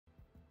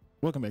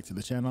Welcome back to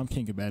the channel. I'm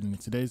King of Bad, and in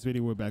today's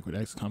video we're back with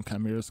XCOM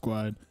Chimera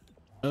Squad.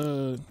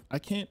 I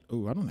can't,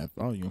 oh, I don't have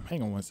volume.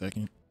 Hang on one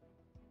second.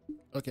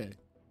 Okay,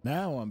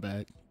 now I'm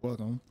back.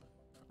 Welcome.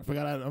 I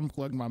forgot I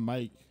unplugged my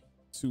mic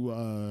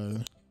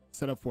to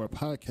set up for a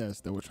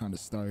podcast that we're trying to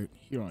start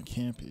here on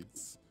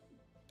campus,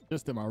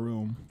 just in my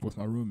room with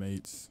my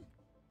roommates.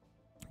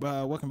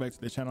 But welcome back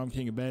to the channel. I'm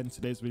King of Bad. In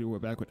today's video we're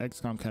back with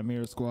XCOM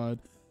Chimera Squad.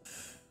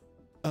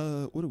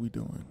 What are we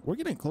doing? We're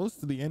getting close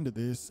to the end of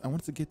this. I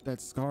want to get that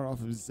scar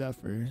off of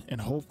Zephyr,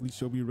 and hopefully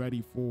she'll be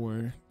ready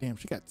for, damn,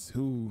 she got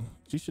 2.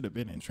 She should have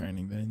been in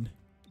training then.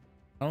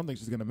 I don't think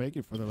she's gonna make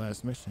it for the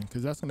last mission,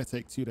 because that's gonna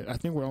take 2 days. I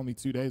think we're only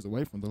 2 days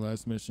away from the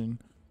last mission.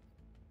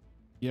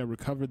 Yeah,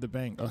 recover the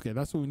bank. Okay,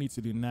 that's what we need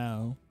to do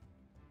now.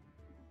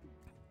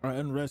 Our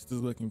unrest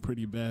is looking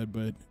pretty bad,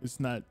 but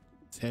it's not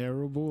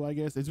terrible, I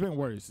guess. It's been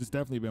worse. It's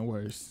definitely been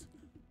worse.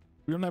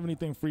 We don't have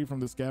anything free from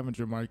the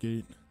scavenger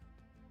market.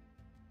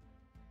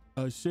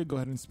 Should go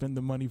ahead and spend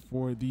the money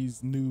for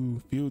these new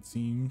field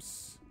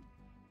teams.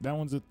 That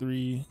one's a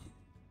 3.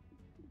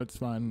 That's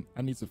fine.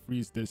 I need to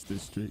freeze this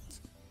district.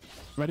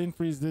 If I didn't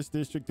freeze this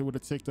district, it would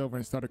have ticked over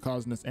and started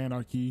causing us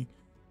anarchy.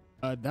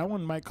 That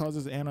one might cause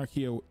us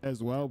anarchy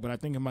as well, but I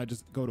think it might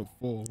just go to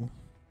full.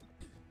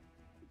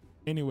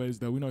 Anyways,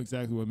 though, we know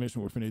exactly what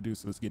mission we're finna do,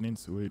 so let's get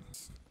into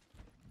it.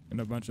 And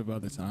a bunch of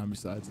other time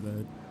besides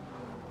that.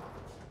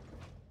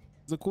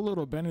 It's a cool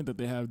little banner that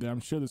they have there.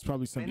 I'm sure there's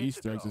probably some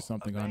Easter eggs or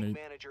something on it.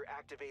 Manager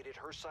activated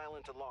her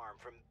silent alarm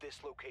from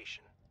this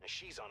location.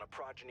 She's on a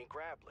progeny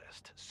grab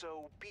list,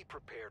 so be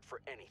prepared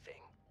for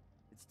anything.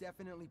 It's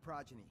definitely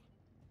progeny.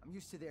 I'm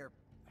used to their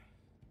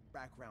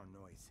background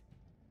noise.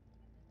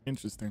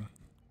 Interesting.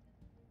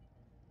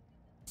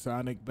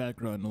 Sonic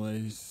background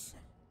noise.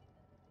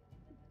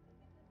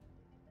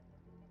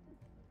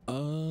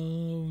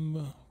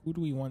 Who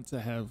do we want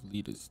to have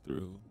lead us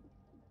through?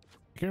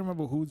 I can't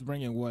remember who's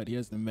bringing what. He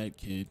has the med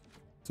kit,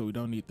 so we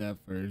don't need that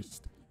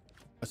first.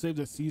 I saved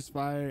the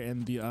ceasefire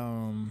and the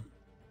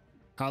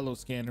holo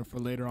scanner for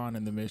later on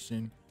in the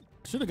mission.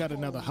 I should have got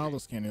another holo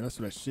scanner. That's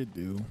what I should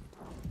do.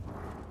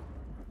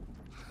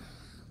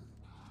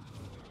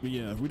 But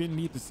yeah, we didn't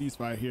need the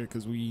ceasefire here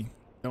because we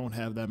don't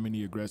have that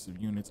many aggressive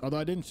units. Although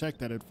I didn't check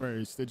that at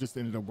first. It just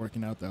ended up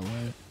working out that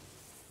way.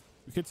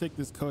 We could take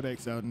this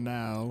codex out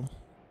now,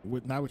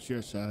 not with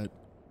your shot.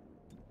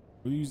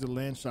 We'll use the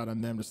land shot on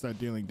them to start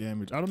dealing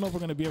damage. I don't know if we're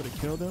going to be able to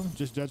kill them,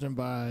 just judging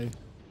by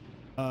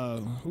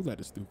who let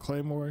us through?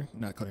 Claymore?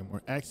 Not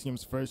Claymore.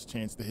 Axiom's first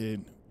chance to hit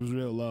was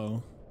real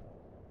low.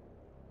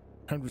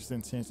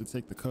 100% chance to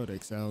take the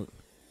codex out.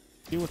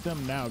 Deal with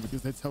them now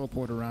because they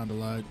teleport around a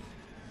lot.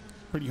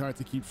 Pretty hard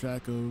to keep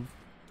track of.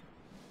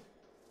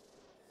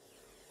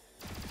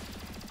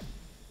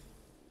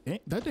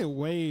 That did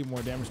way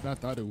more damage than I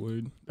thought it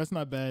would. That's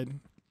not bad.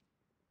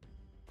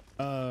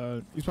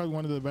 He's probably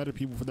one of the better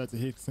people for that to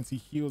hit since he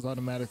heals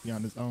automatically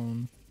on his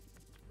own.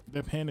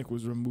 That panic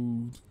was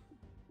removed.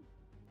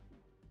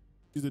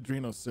 Use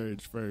Adrenal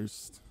Surge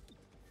first.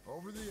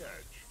 Over the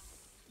edge.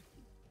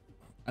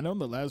 I know in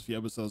the last few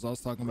episodes I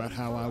was talking about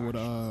how I would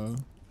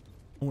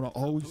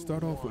always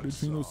start off with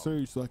Adrenal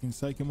Surge so I can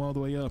psych him all the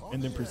way up,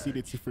 and then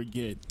proceeded to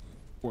forget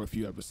for a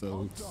few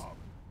episodes.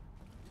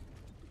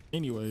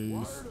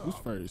 Anyways, who's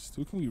first?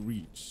 Who can we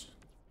reach?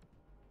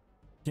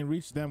 Can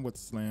reach them with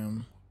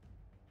Slam.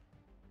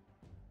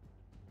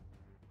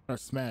 Or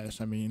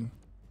Smash, I mean.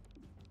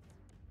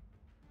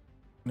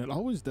 And it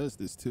always does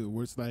this too,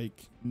 where it's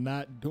like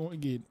not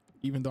doing it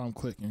even though I'm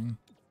clicking.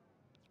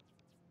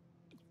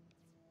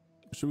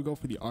 Should we go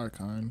for the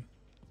Archon?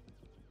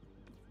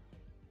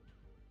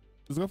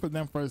 Let's go for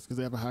them first because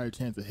they have a higher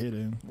chance of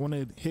hitting. Want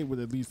to hit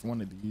with at least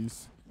one of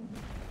these.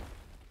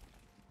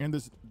 And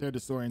they're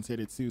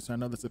disorientated too, so I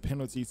know that's a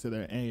penalty to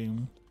their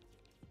aim.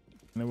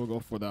 And then we'll go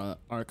for the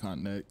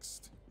Archon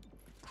next.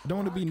 I don't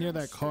want to be near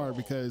that car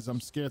because I'm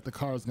scared the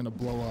car is going to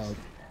blow up,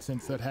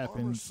 since that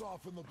happens.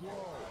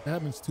 It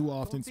happens too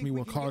often to me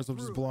where cars are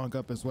just blowing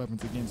up as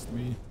weapons against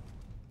me.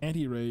 And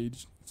he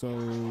raged, so...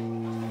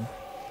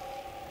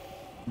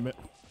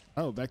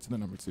 Oh, back to the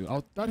number 2.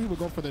 I thought he would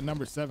go for the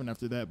number 7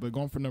 after that, but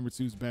going for number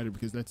 2 is better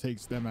because that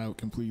takes them out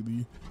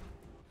completely.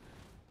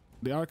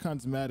 The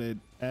Archon's mad at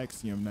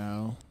Axiom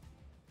now.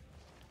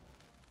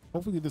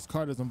 Hopefully this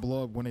car doesn't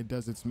blow up when it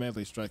does its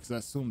melee strike, because I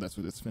assume that's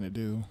what it's finna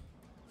do.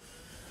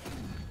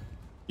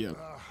 Yep.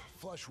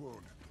 Flesh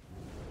wound.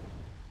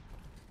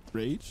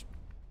 Rage?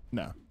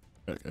 No.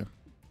 Okay.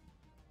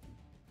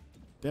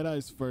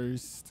 Deadeye's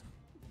first.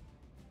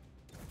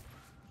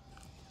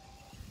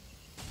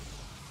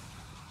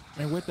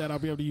 And with that, I'll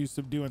be able to use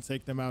Subdue and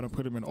take them out and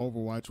put them in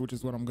Overwatch, which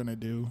is what I'm gonna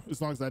do,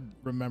 as long as I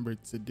remember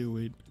to do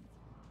it.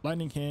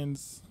 Lightning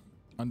Hands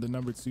on the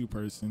number 2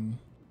 person.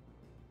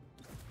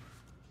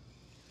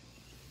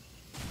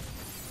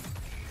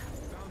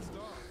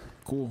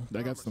 Cool.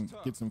 That got some,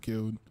 gets them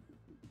killed.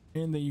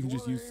 And then you can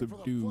just use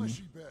Subdue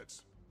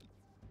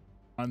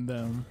on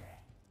them.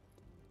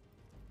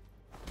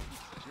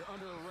 You're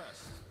under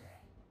arrest.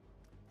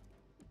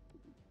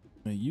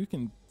 And you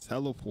can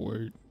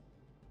teleport.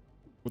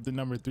 with the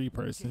number 3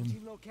 person.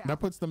 Changing locale. That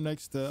puts them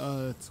next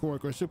to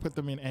Torque, or should put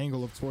them in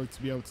angle of Torque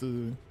to be able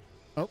to.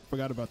 Oh,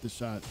 forgot about the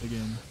shot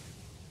again.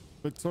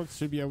 But Torque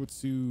should be able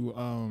to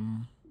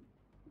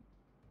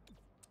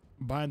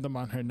bind them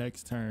on her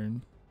next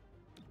turn.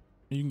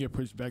 And you can get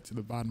pushed back to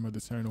the bottom of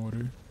the turn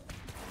order.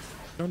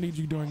 Don't need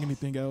you doing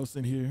anything else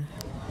in here.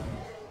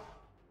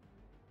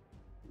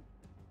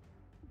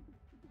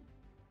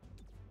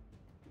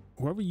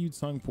 Whoever you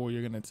tongue pull,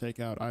 you're gonna take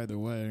out either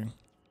way.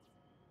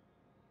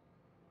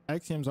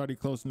 XCOM's already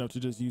close enough to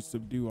just use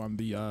subdue on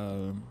the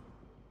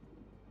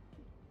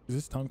is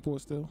this tongue pull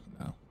still?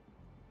 No.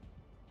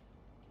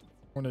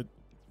 Wanna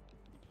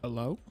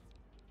hello?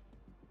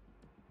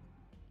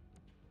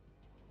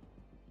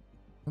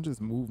 I'll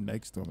just move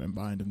next to him and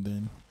bind him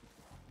then.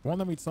 Won't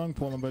let me tongue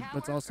pull him, but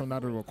that's also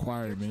not a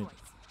requirement.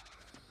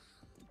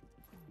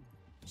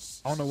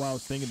 I don't know why I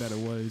was thinking that it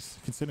was,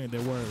 considering they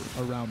were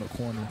around the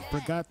corner.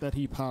 Forgot that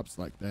he pops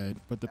like that,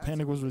 but the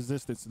panic was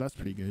resisted, so that's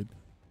pretty good.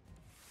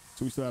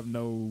 So we still have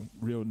no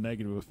real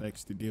negative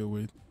effects to deal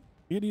with.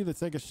 You can either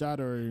take a shot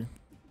or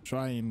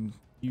try and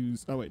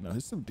use. Oh wait, no,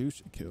 his subdue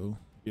should kill.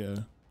 Yeah,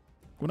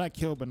 well, not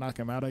kill, but knock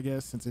him out, I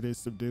guess, since it is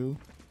subdue.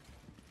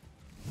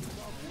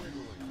 Stop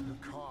wiggling.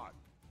 You're caught.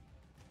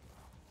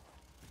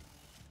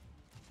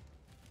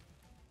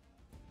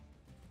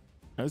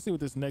 Let's see what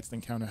this next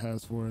encounter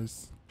has for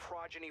us.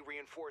 Progeny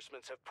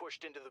reinforcements have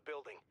pushed into the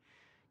building.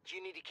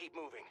 You need to keep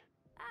moving.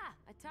 Ah,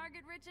 a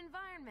target-rich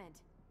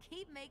environment.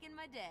 Keep making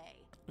my day.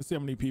 Let's see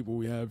how many people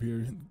we have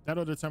here.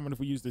 That'll determine if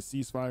we use the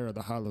ceasefire or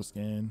the hollow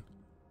scan.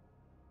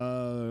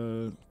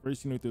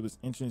 First unit through this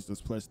entrance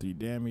does +3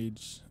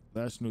 damage.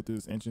 Last unit through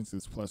this entrance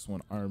is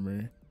 +1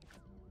 armor.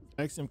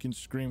 XM can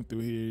scream through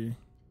here.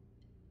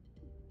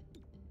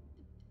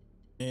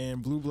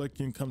 And Blue Blood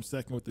can come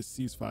second with the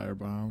ceasefire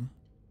bomb.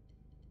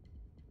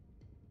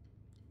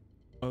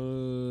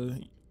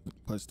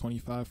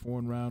 +25 for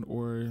 1 round,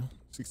 or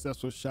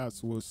successful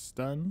shots will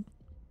stun.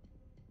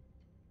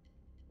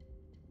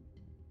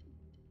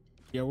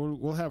 Yeah,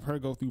 we'll have her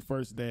go through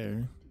first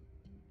there,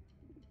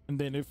 and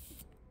then if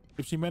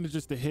she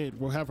manages to hit,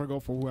 we'll have her go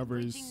for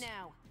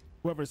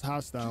whoever's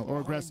hostile or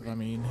aggressive, I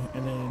mean,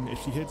 and then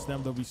if she hits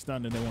them, they'll be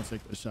stunned and they won't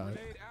take the shot.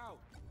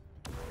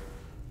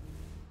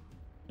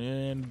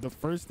 And the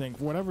first thing,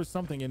 whatever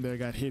something in there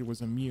got hit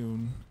was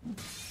immune.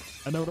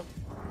 I know it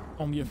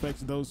only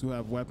affects those who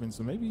have weapons,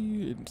 so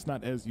maybe it's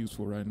not as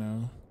useful right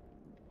now.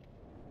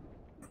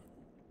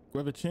 We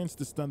have a chance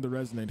to stun the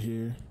resident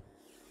here,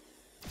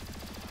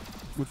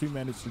 which we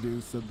managed to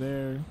do. So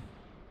they're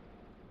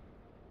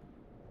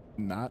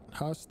not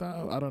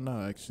hostile. I don't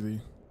know,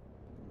 actually.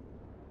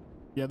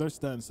 Yeah, they're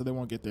stunned, so they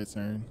won't get their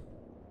turn.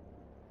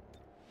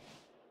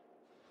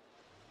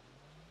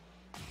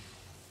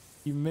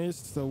 You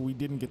missed, so we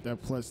didn't get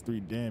that +3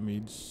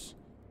 damage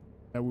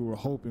that we were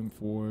hoping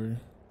for.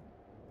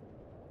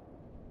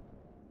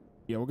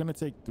 Yeah, we're gonna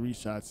take 3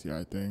 shots here,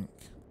 I think.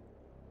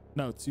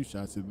 No, 2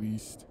 shots at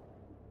least.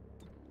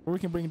 Or we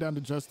can bring it down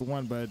to just the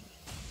 1, but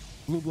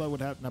Blue Blood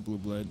would have, not Blue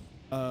Blood,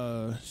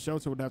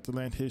 Shelter would have to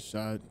land his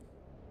shot,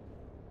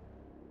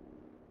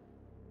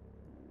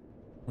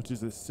 which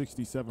is a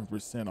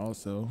 67%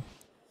 also.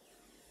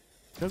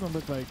 Doesn't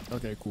look like,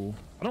 okay, cool.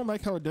 I don't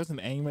like how it doesn't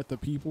aim at the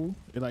people.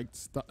 It like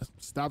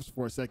stops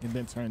for a second,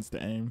 then turns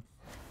to aim.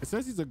 It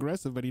says he's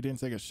aggressive, but he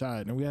didn't take a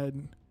shot. And we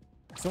had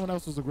someone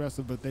else was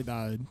aggressive, but they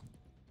died.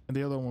 And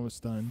the other one was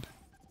stunned.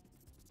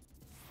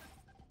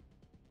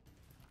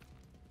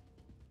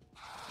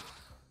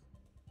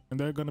 And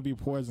they're going to be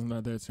poisoned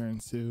on their turn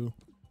too.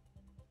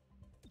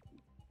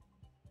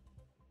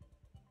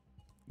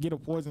 Get a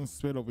poison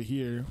spit over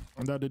here,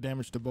 and that'll do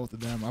damage to both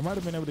of them. I might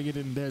have been able to get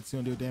it in there too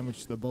and do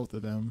damage to both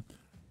of them.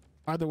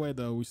 Either way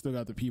though, we still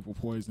got the people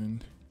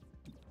poisoned.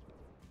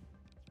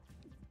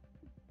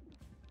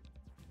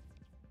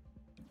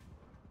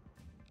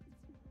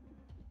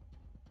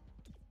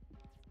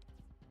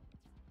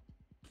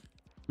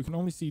 We can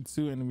only see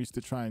 2 enemies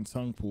to try and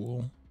tongue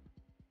pull.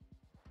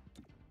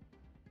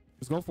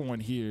 Let's go for one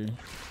here.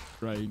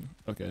 Right,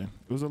 okay.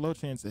 It was a low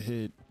chance to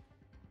hit.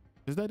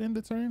 Does that end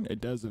the turn? It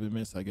does if it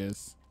miss, I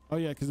guess. Oh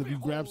yeah, because if you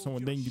grab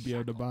someone, then you'd be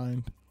able to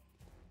bind.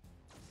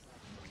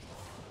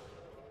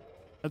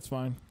 That's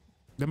fine.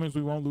 That means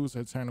we won't lose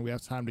our turn and we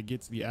have time to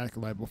get to the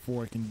Acolyte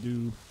before it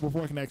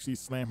can actually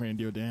slam her and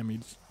deal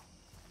damage.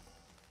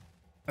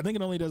 I think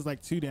it only does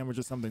like 2 damage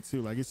or something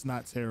too. Like, it's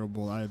not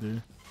terrible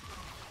either.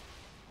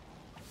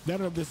 That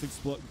or this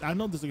I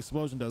know this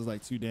explosion does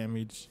like 2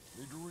 damage.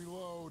 Need to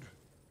reload.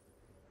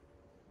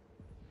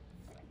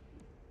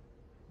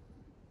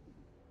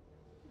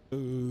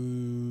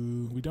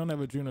 We don't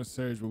have Adrenal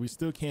Surge, but we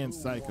still can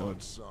Psycho.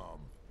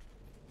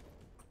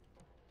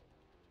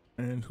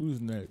 And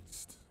who's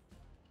next?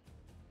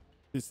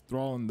 It's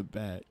Thrall in the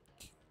back.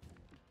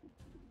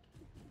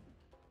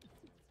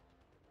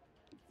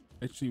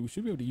 Actually, we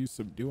should be able to use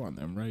Subdue on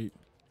them, right?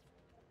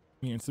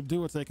 I mean, Subdue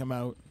will take them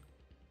out.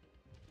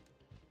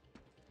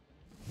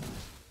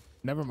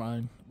 Never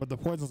mind. But the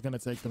poison's gonna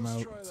take them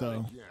out,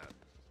 so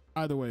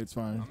either way, it's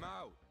fine. I'm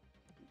out.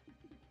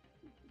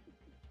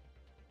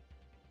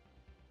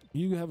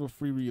 You have a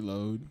free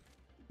reload.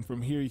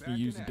 From here, you can Back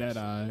in use action.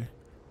 Deadeye.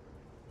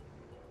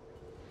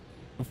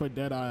 But for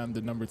Deadeye, I'm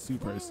the number 2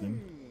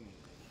 person.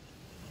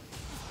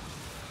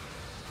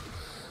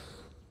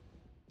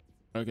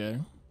 Okay.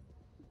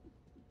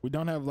 We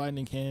don't have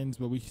lightning cannons,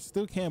 but we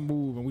still can't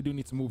move, and we do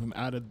need to move him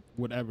out of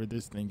whatever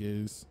this thing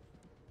is.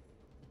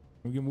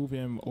 We can move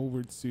him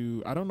over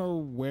to, I don't know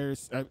where,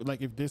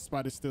 like if this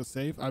spot is still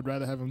safe. I'd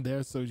rather have him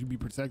there so you'd be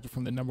protected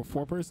from the number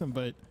 4 person,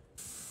 but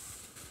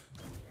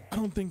I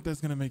don't think that's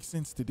gonna make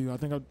sense to do. I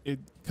think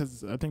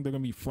because I think they're gonna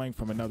be flanked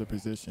from another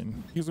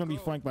position. He's gonna be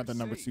flanked by the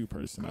number 2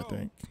 person, I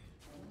think,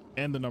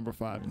 and the number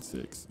 5 and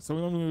 6. So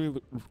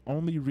we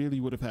only really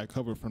would have had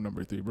cover from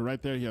number 3, but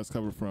right there he has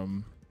cover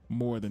from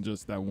more than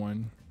just that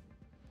one.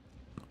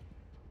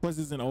 Plus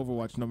it's in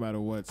Overwatch no matter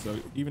what, so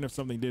even if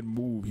something did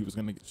move, he was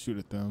gonna shoot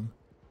at them.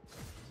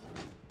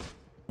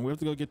 And we have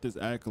to go get this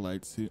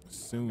acolyte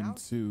soon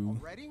too.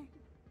 Ready?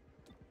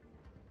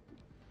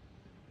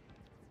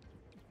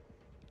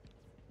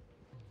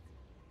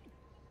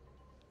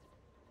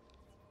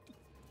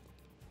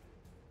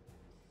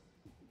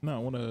 No, I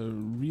want to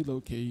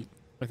relocate.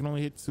 I can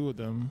only hit 2 of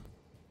them.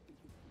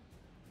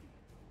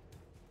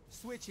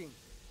 Switching.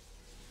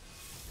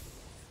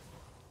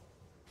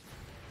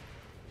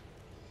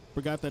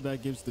 Forgot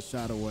that gives the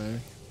shot away.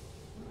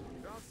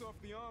 Bounce off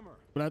the armor.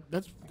 But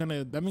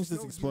that means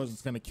this explosion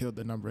is gonna kill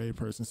the number 8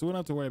 person, so we don't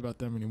have to worry about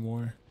them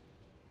anymore.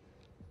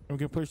 And we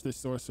can push this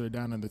sorcerer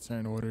down in the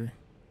turn order.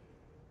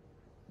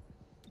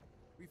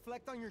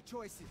 Reflect on your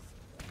choices.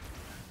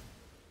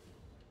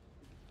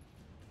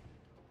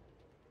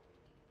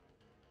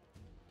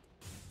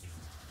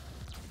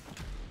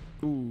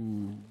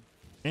 Ooh,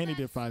 and he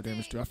did 5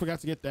 damage too. I forgot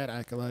to get that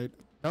acolyte.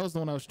 That was the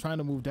one I was trying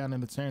to move down in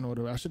the turn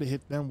order. I should have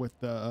hit them with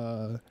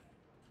the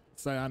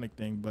psionic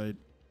thing, but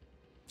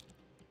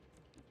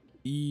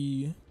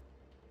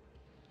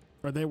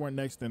or they weren't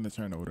next in the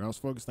turn order. I was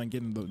focused on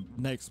getting the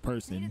next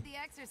person. Needed the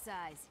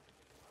exercise.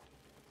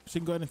 She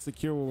can go ahead and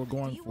secure what we're Do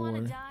going you want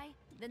to for. die?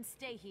 Then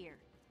stay here.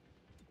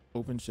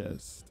 Open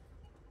chest.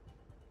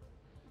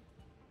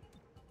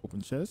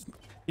 Open chest?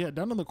 Yeah,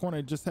 down in the corner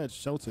it just had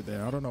shelter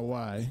there. I don't know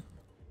why.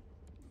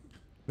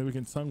 Then we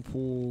can tongue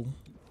pull.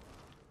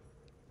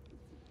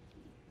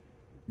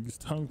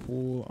 Just tongue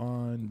pull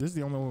on. This is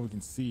the only one we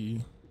can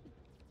see.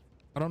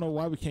 I don't know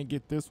why we can't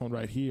get this one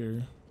right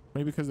here.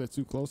 Maybe because they're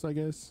too close, I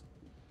guess.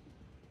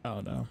 I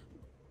don't know.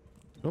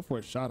 Go for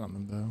a shot on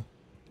them though.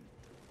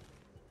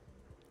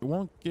 It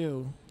won't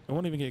kill. It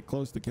won't even get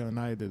close to killing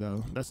either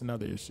though. That's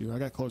another issue. I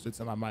got closer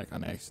to my mic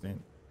on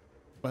accident.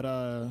 But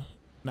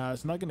nah,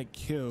 it's not gonna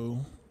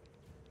kill.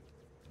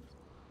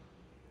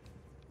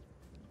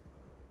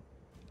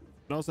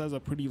 It also has a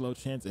pretty low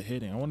chance of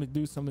hitting. I want to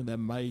do something that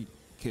might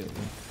kill.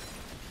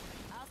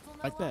 Hostile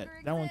no Like that.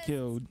 longer That one exists.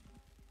 killed.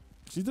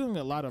 She's doing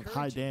a lot of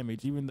high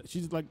damage. Even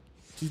she's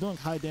doing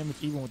high damage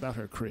even without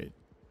her crit.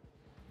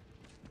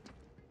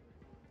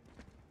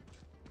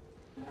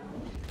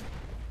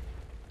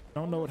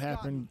 Don't know what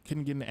happened.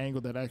 Couldn't get an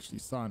angle that actually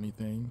saw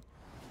anything.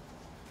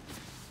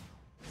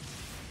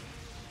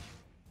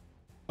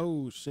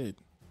 Oh shit.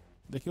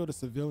 They killed a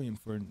civilian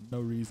for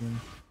no reason.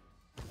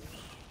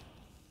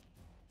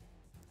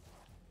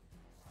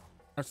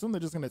 I assume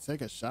they're just gonna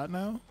take a shot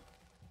now.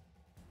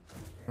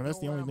 Well, that's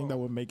the only thing that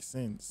would make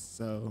sense.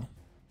 So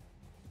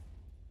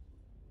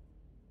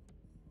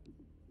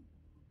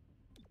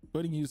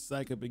putting you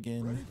psych up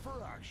again. Ready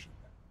for action.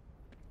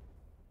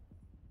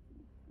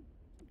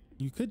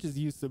 You could just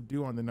use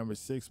subdue on the number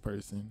 6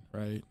 person,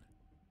 right?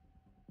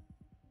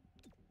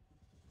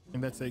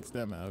 And that takes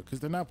them out because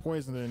they're not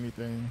poisoned or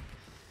anything.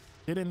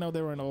 They didn't know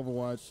they were in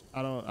Overwatch.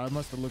 I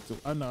must have looked.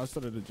 I know I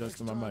started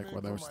adjusting my mic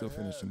while they were still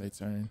finishing their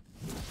turn.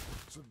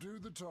 Subdue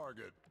the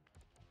target.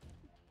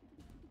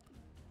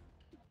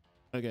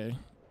 Okay,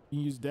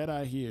 you use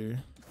Deadeye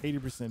here.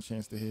 80%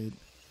 chance to hit.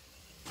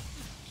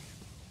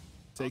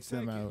 Takes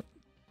them out.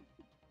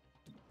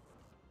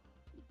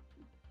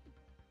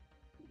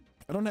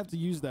 I don't have to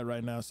use that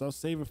right now, so I'll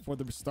save it for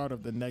the start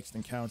of the next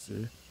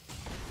encounter.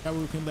 That way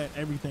we can let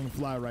everything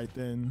fly right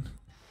then.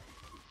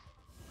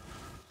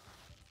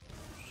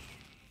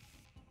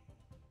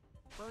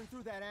 Burn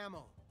through that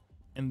ammo.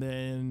 And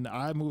then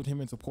I moved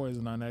him into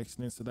poison on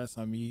accident, so that's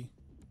on me.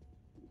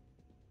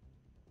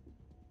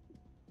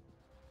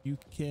 You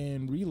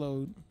can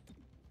reload.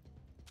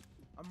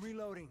 I'm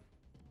reloading.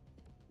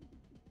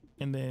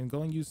 And then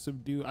go and use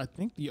subdue. I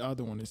think the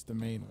other one is the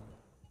main one.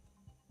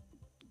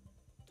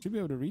 Should be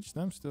able to reach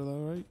them still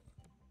though, right?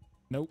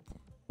 Nope.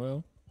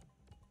 Well,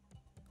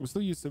 we'll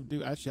still use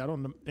subdue. Actually, I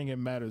don't think it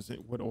matters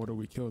what order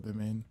we kill them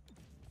in.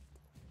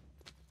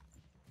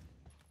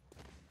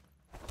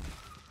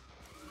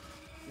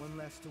 One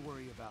less to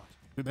worry about.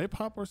 Did they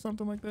pop or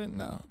something like that?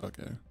 No.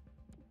 Okay.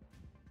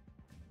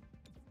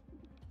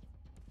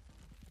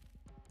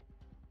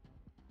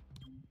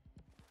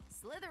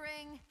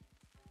 Slithering.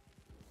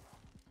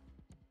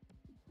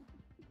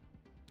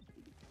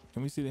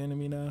 Can we see the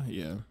enemy now?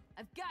 Yeah.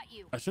 I've got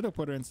you. I should have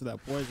put her into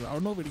that poison. I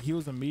don't know if it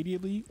heals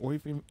immediately or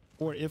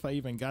if I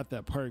even got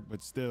that perk,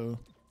 but still.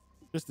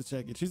 just to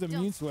check it. She's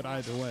immune to it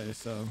either way,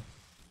 so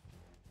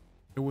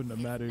it wouldn't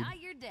have mattered. Not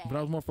your day. But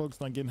I was more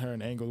focused on getting her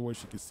an angle where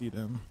she could see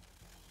them.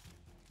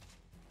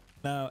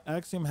 Now,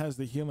 Axiom has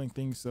the healing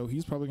thing, so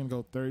he's probably gonna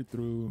go third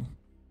through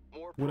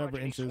More whatever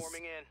progeny inches,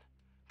 swarming in.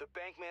 The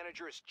bank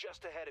manager is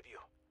just ahead of you.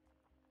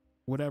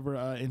 whatever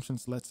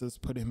entrance lets us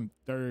put him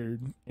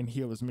third and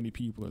heal as many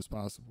people as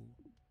possible.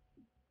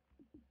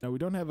 Now we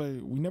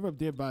never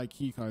did buy a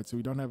key card, so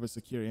we don't have a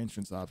secure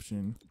entrance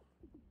option.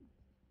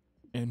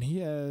 And he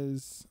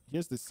has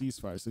the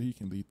ceasefire, so he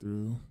can lead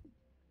through.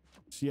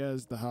 She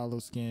has the hollow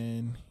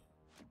scan.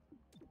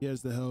 He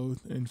has the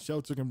health, and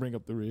shelter can bring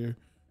up the rear.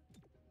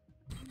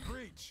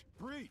 Breach!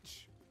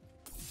 Breach!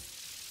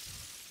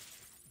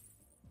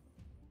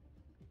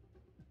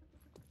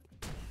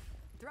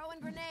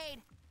 Throwing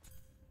grenade.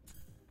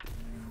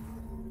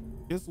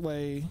 This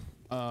way,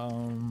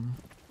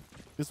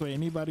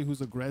 anybody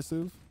who's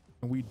aggressive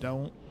and we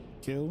don't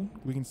kill,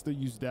 we can still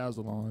use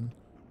Dazzle on.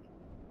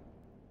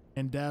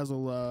 And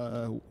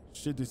Dazzle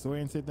should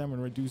disorientate them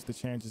and reduce the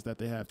chances that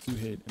they have to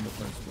hit in the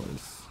first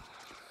place.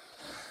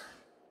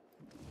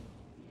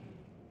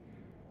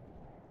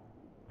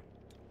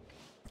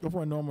 Go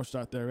for a normal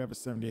shot there. We have a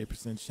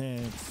 78%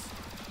 chance.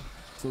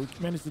 So we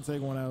managed to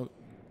take one out.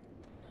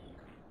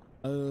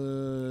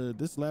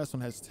 This last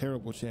one has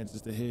terrible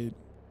chances to hit.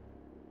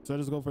 So I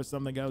just go for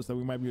something else that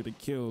we might be able to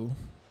kill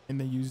and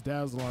then use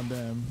Dazzle on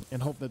them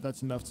and hope that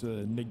that's enough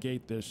to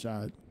negate their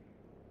shot.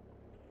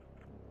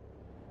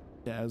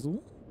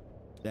 Dazzle.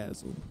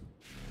 Dazzle.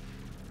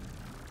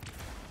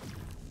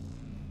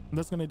 And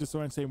that's going to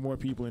disorientate more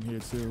people in here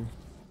too.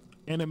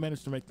 And it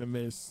managed to make them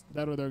miss.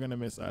 That or they're going to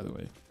miss either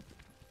way.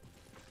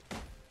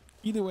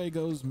 Either way it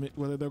goes,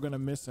 whether they're going to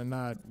miss or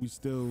not, we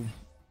still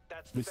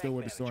were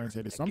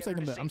disorientated. So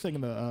I'm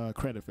taking the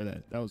credit for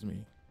that. That was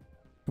me.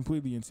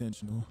 Completely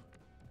intentional.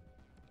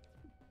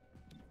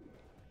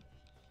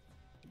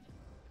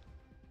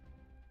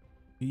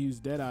 He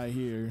used Deadeye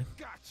here.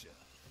 Gotcha!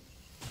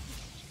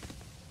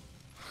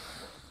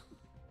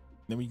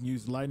 Then we can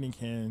use lightning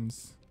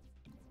hands.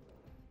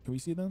 Can we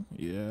see them?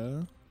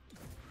 Yeah.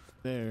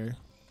 There.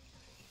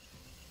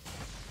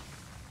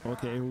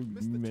 Okay, we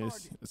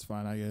missed. That's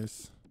fine, I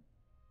guess.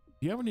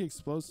 Do you have any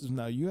explosives?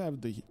 No, you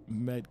have the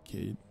med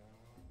kit.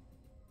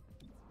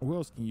 Who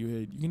else can you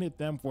hit? You can hit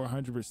them for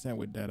 100%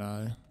 with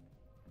Deadeye.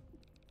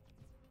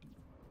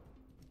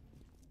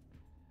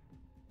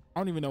 I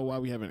don't even know why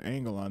we have an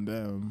angle on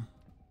them.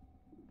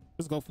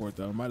 Let's go for it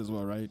though. Might as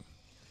well, right?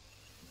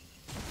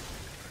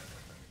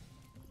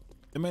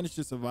 They managed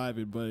to survive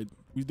it, but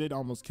we did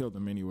almost kill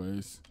them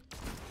anyways.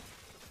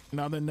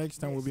 Now the next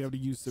time we'll be able to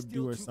use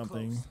Subdue or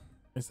something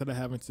instead of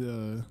having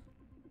to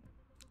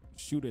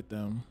shoot at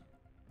them.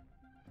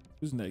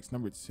 Who's next?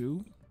 Number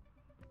 2?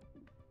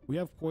 We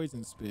have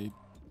Poison Spit.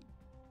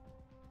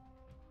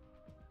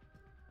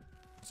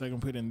 So I can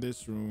put in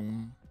this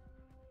room.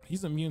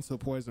 He's immune to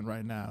poison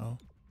right now,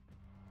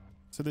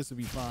 so this will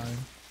be fine.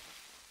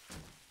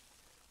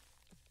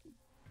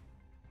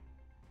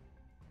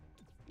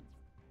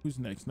 Who's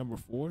next? Number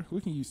 4?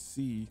 We can use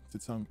C to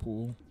tongue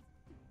pull.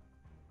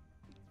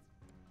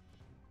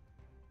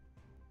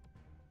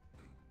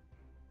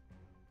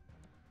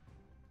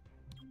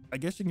 I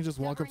guess you can just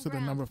walk up to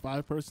the number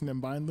 5 person and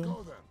bind them.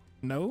 Go then.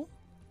 No?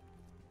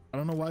 I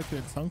don't know why I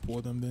couldn't tongue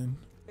pull them then.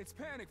 It's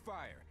panic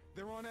fire.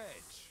 They're on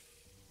edge.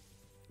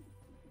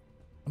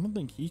 I don't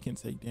think he can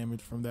take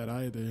damage from that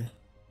either.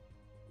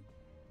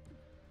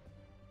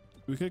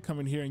 We could come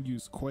in here and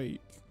use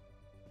Quake.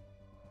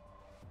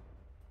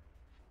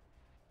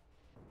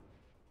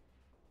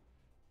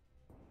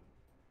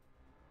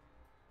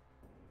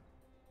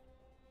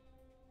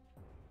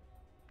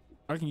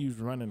 I can use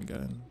Run and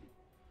Gun.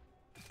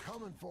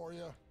 Coming for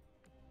you.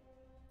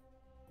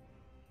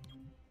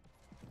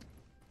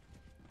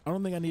 I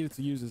don't think I needed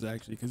to use this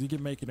actually, because he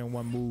can make it in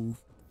one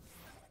move.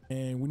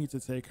 And we need to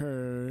take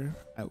her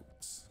out.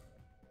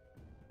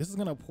 This is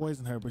gonna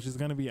poison her, but she's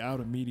gonna be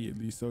out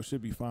immediately, so it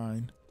should be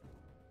fine.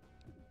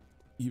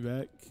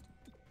 Evac.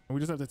 And we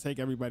just have to take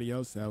everybody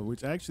else out,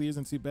 which actually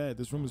isn't too bad.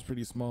 This room is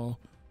pretty small.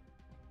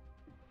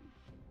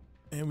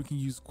 And we can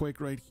use Quake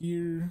right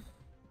here.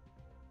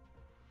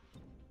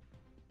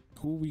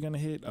 Who are we gonna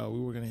hit? Oh, we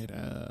were gonna hit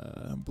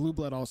Blue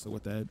Blood also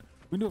with that.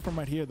 We can do it from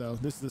right here though.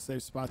 This is a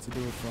safe spot to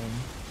do it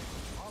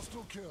from.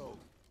 Hostile killed.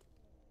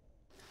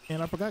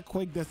 And I forgot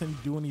Quake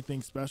doesn't do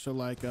anything special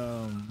like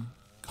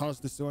cause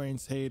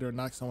disorientate or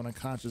knock someone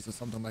unconscious or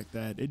something like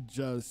that. It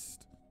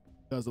just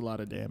does a lot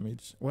of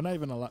damage. Well, not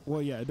even a lot.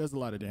 Well, yeah, it does a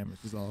lot of damage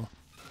is all.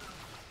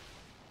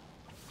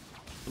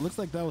 It looks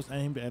like that was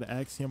aimed at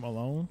Axiom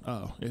alone.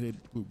 Oh, it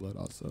hit Blue Blood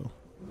also.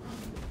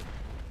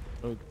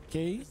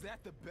 Okay. Is that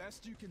the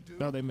best you can do?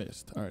 No, they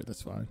missed. All right,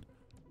 that's fine.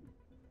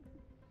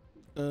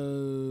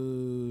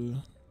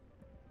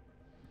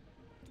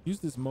 Use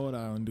this mode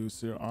eye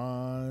inducer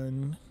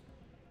on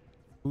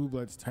Blue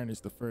Blood's turn is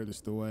the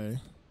furthest away.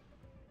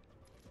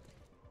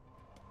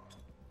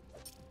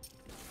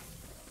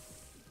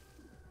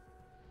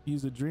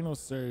 Use Adrenal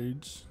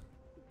Surge.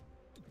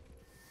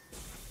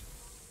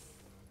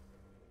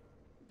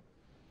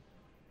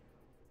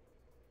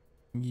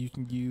 You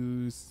can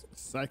use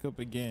Psych Up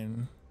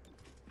again.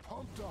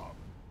 Pumped up.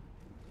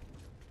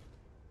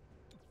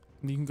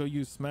 You can go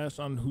use Smash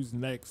on who's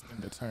next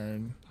in the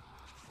turn.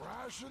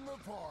 Crashing the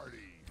party.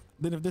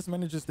 Then if this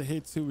manages to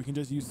hit too, we can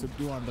just use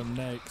Subdue on them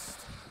next.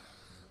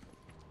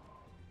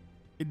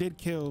 It did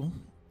kill,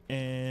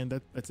 and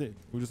that's it.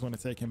 We just want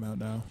to take him out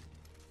now.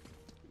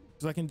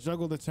 So I can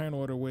juggle the turn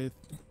order with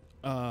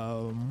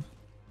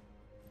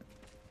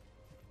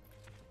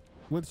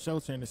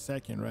Shelter in a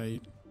second,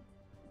 right?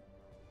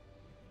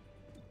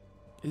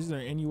 Is there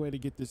any way to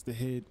get this to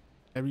hit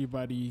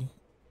everybody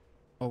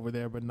over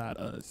there but not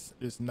us?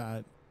 It's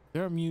not.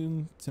 They're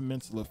immune to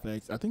mental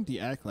effects. I think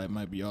the Acolyte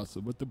might be also,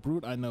 but the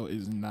Brute I know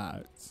is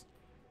not.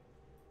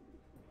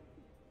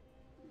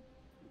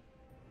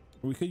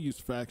 We could use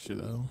Fracture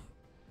though.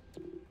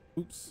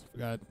 Oops,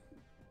 forgot.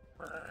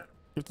 You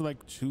have to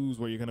like choose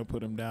where you're gonna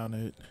put him down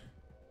at.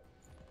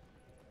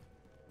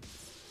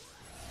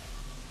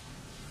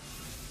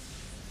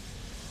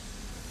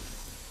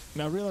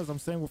 Now I realize I'm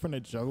saying we're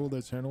gonna juggle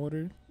the turn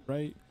order,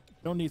 right?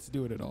 Don't need to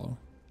do it at all.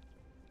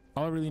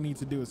 All I really need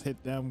to do is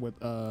hit them with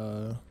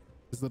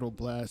this little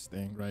blast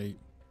thing, right?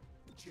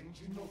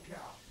 Changing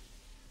locale.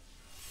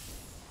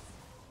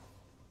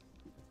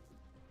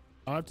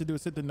 All I have to do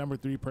is hit the number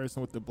 3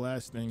 person with the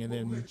blast thing and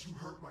then Let you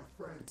hurt my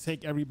friends.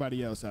 take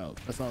everybody else out.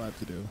 That's all I have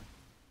to do.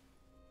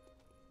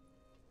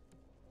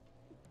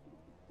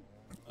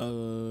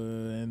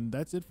 And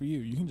that's it for you.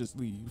 You can just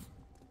leave.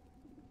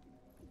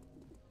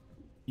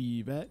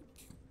 Evac.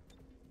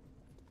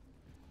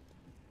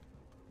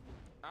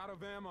 Out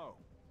of ammo.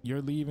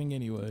 You're leaving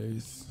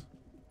anyways.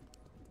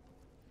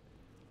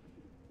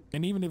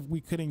 And even if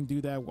we couldn't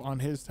do that on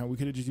his turn, we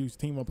could have just used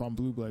Team Up on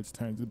Blue Blood's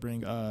turn to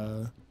bring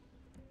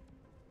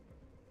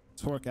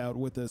Torque out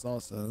with us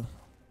also.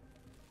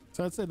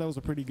 So I'd say that was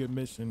a pretty good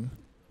mission.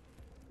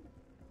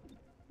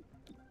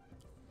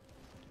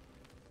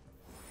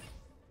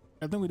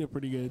 I think we did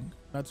pretty good.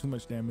 Not too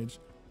much damage.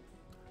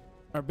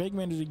 Our bank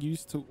manager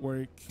used to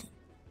work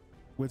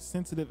with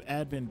sensitive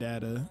advent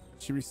data.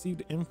 She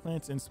received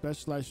implants and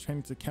specialized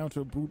training to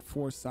counter brute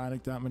force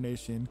sonic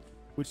domination,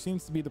 which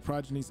seems to be the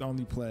progeny's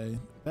only play.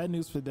 Bad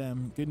news for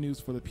them, good news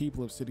for the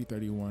people of City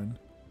 31.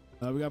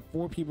 We got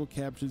 4 people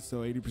captured,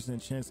 so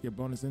 80% chance to get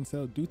bonus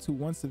intel. Due to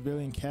 1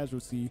 civilian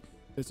casualty,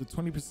 there's a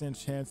 20%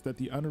 chance that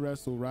the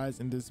unrest will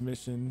rise in this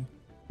mission's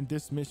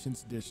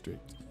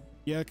district.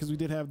 Yeah, because we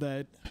did have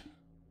that.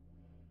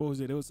 What was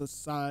it? It was a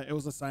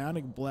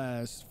psionic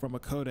blast from a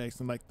codex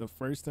in like the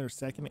first or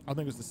second. I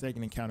think it was the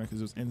second encounter because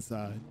it was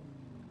inside.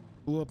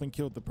 Blew up and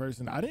killed the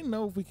person. I didn't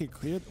know if we could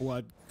clear. Well,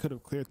 I could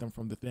have cleared them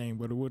from the thing,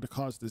 but it would have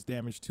caused us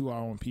damage to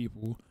our own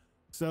people.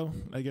 So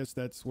I guess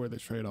that's where the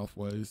trade-off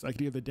was. I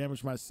could either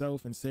damage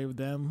myself and save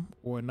them,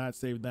 or not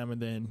save them and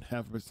then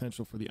have a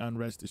potential for the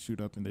unrest to shoot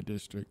up in the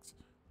district.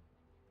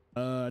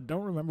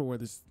 Don't remember where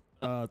this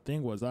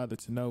thing was either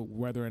to know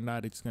whether or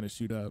not it's going to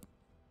shoot up.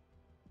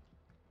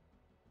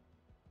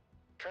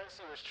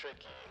 Currency was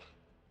tricky.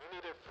 We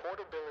needed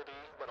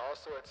portability, but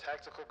also a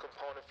tactical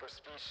component for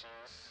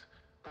species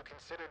who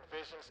considered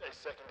visions a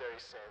secondary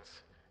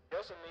sense. We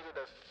also needed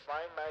a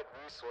finite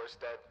resource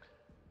that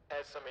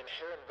had some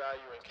inherent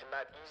value and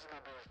cannot easily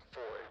be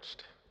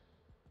forged.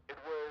 It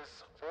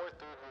was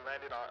 4-3 who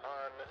landed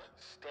on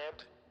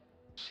stamped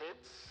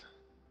chits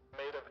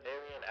made of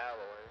alien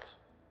alloy.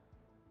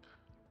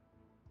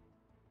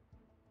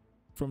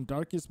 From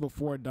Darkest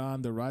Before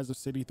Dawn, the rise of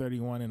City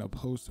 31 in a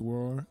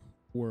post-war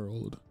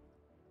world.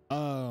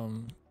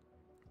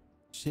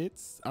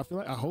 Chits? I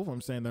hope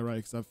I'm saying that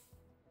right,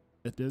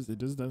 because it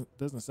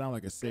doesn't sound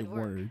like a safe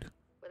word.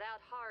 Without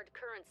hard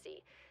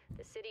currency,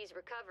 the city's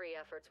recovery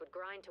efforts would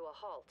grind to a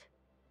halt.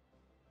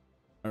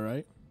 All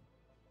right.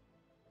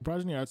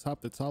 Progeny are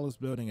atop the tallest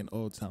building in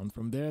Old Town.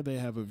 From there, they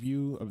have a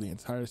view of the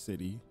entire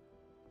city.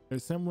 They're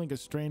assembling a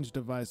strange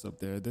device up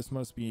there. This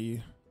must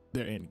be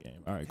their end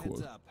game. All right, cool.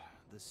 Heads up.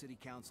 The city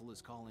council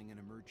is calling an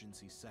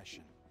emergency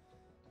session.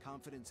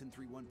 Confidence in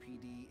 3-1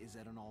 PD is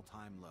at an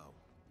all-time low.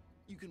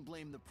 You can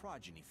blame the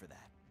progeny for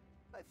that.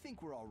 I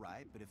think we're all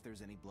right, but if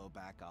there's any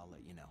blowback, I'll let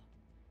you know.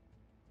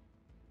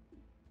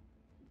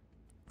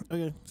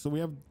 Okay, so we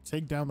have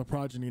take down the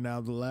progeny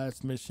now. The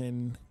last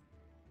mission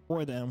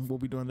for them. We'll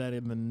be doing that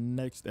in the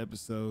next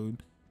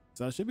episode.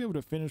 So I should be able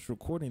to finish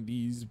recording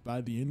these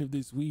by the end of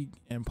this week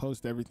and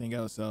post everything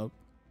else up.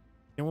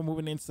 And we're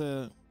moving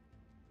into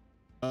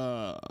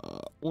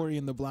Ori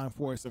and the Blind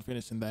Forest and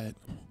finishing that,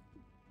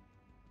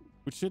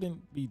 which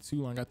shouldn't be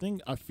too long.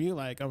 I feel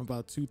like I'm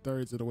about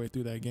 2/3 of the way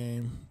through that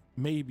game.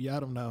 Maybe, I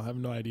don't know, I have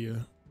no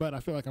idea, but I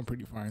feel like I'm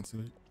pretty far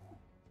into it.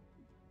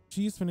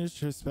 She's finished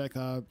her Spec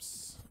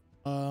Ops.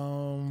 I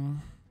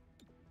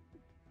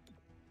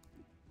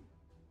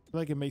feel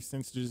like it makes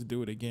sense to just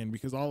do it again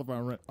because all of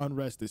our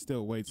unrest is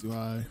still way too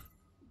high.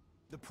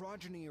 The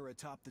progeny are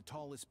atop the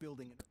tallest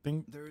building. I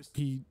think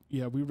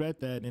we read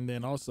that, and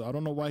then also I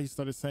don't know why he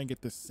started saying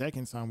it the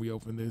second time we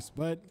opened this,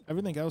 but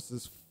everything else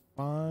is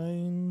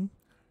fine.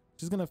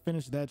 She's gonna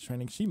finish that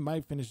training. She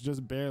might finish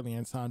just barely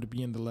in time to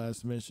be in the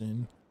last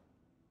mission,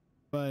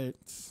 but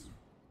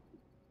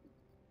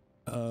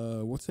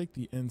We'll take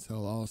the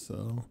intel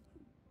also.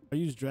 I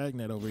use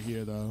Dragnet over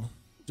here though,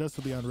 just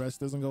so the unrest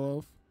doesn't go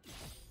off.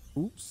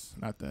 Oops,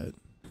 not that.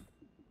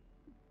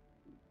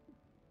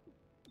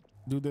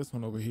 Do this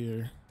one over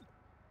here.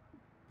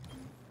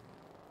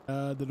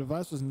 The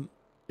device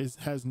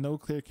has no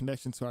clear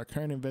connection to our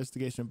current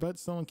investigation, but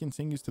someone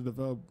continues to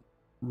develop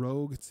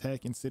rogue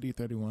tech in City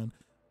 31.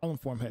 I'll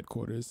inform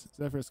headquarters.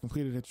 Zephyr has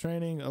completed her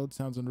training. Old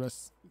Sounds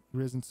unrest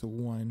risen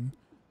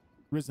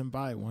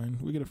by 1.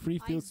 We get a free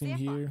field team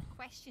here.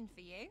 Question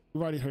for you.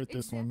 We've already heard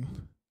this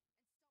one.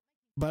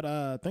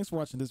 But thanks for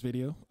watching this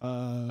video.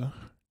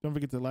 Don't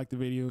forget to like the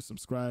video,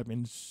 subscribe,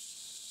 and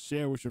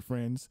share with your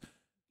friends.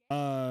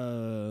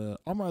 All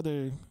my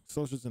other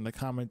socials in the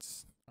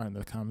comments are in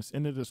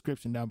the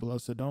description down below,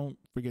 so don't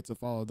forget to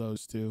follow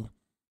those too.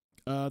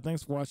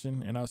 Thanks for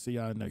watching, and I'll see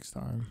y'all next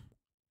time.